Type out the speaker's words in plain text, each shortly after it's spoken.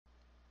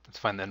Let's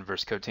find the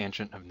inverse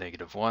cotangent of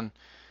 -1.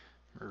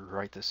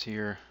 Write this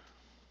here.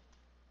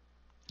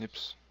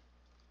 Oops.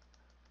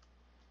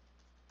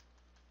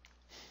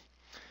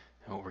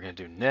 And what we're going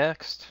to do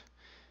next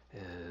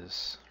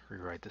is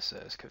rewrite this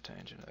as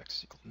cotangent of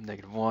x equal to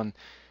 -1.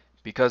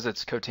 Because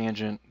it's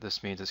cotangent,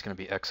 this means it's going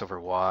to be x over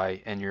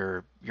y, and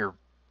your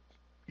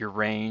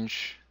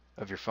range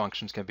of your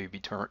function is going to be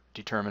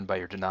determined by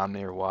your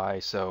denominator y.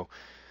 So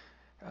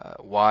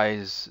y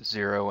is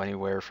 0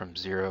 anywhere from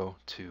 0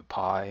 to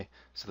pi.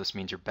 So this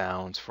means your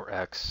bounds for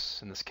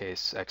x, in this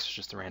case, x is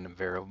just the random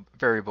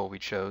variable we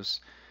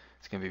chose.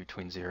 It's going to be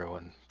between 0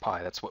 and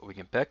pi. That's what we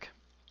can pick.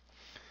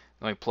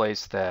 Then we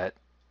place that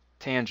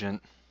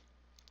tangent,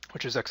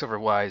 which is x over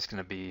y, is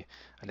going to be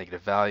a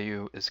negative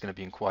value, is going to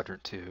be in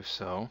quadrant 2.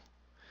 So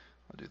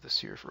I'll do this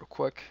here real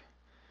quick.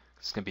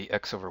 It's going to be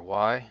x over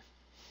y.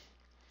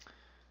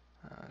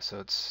 So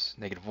it's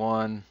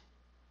 -1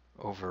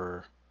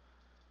 over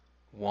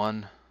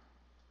 1.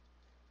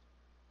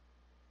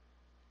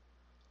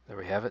 There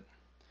we have it.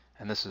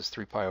 And this is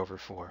 3 pi over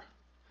 4.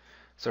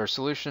 So our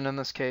solution in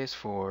this case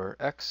for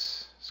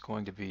x is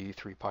going to be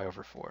 3 pi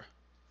over 4.